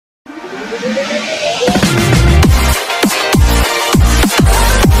Hello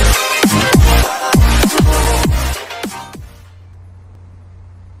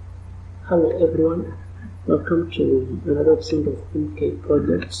everyone, welcome to another episode of MK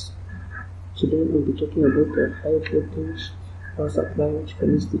Projects. Today we'll be talking about a high voltage power supply which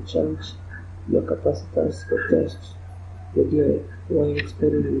can use to charge your capacitors for tests, your DIY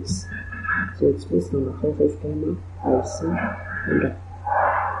experiments. So it's based on a 5-5 timer, IC, and a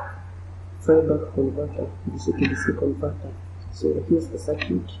feedback converter, DC to DC converter. So here's the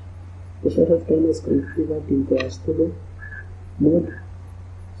circuit. The 5-5 timer is configured in the stable mode.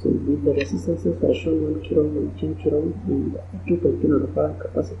 So with the resistances are shown 1 kilo and 10 kilo and 2.2 nanofarad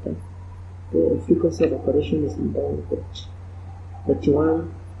capacitor. The frequency of operation is in down voltage,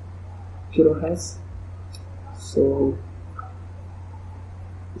 31 kilohertz. So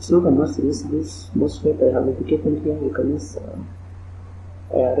it's not a must use this MOSFET I have indicated here. You can use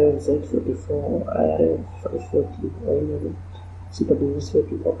IRF Z44 or IRF 540 or any other suitable MOSFET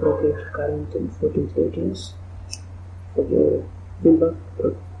with appropriate current and voltage ratings. For the feedback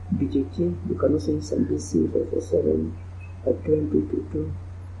BJT, you can also use some DC 547 at 2022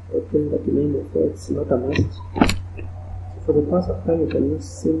 or 2039 effects, not a must. For the power supply, you can use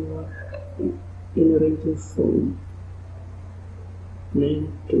similar in ranging from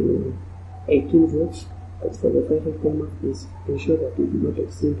 9 to 18 volts, but for the 5-5 timer, please ensure that you do not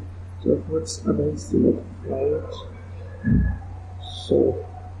exceed 12 volts, otherwise you not fly it. So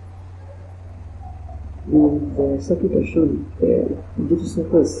with the circuit as shown, the duty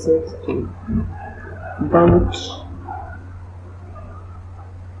cycle is set to about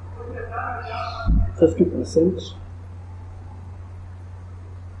 50%,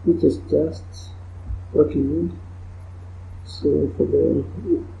 which is just what you need. So for the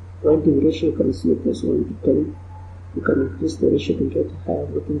winding ratio, you can see it as 1 to 10. You can increase the ratio to get higher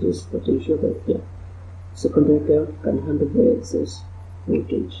voltages, but ensure that the secondary coil can handle the excess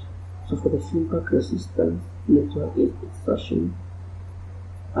voltage. So for the feedback resistance network is fashion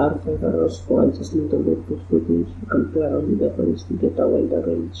R5 for adjustment of the output voltage. You can play around with the values to get a wider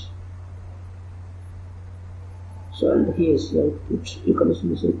range. So and here is the output. You can also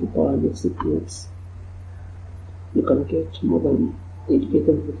use it to power the CPX. You can get more than the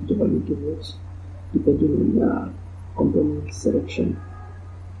indicated voltage of 90 volts depending on your component selection.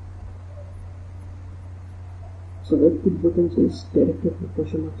 So the output voltage is directly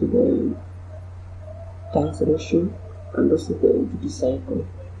proportional to the turns ratio and also the duty cycle.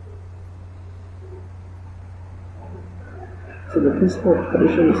 So the principle of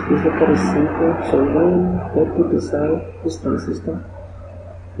operation is basically simple. So when the output is high, this transistor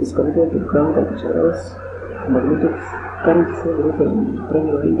is connected to ground that allows magnetic current flow through the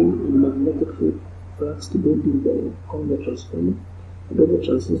primary winding and magnetic field flux to build in the converter transformer. And when the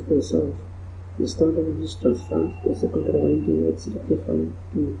transistor is off, the standard voltage transforms the secondary winding at rectified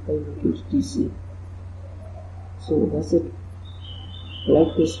to high voltage DC. So that's it.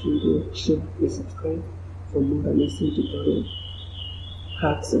 Like this video, share and subscribe for more amazing tutorial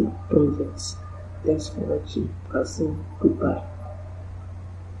hacks and projects. Thanks for watching. I'll say goodbye.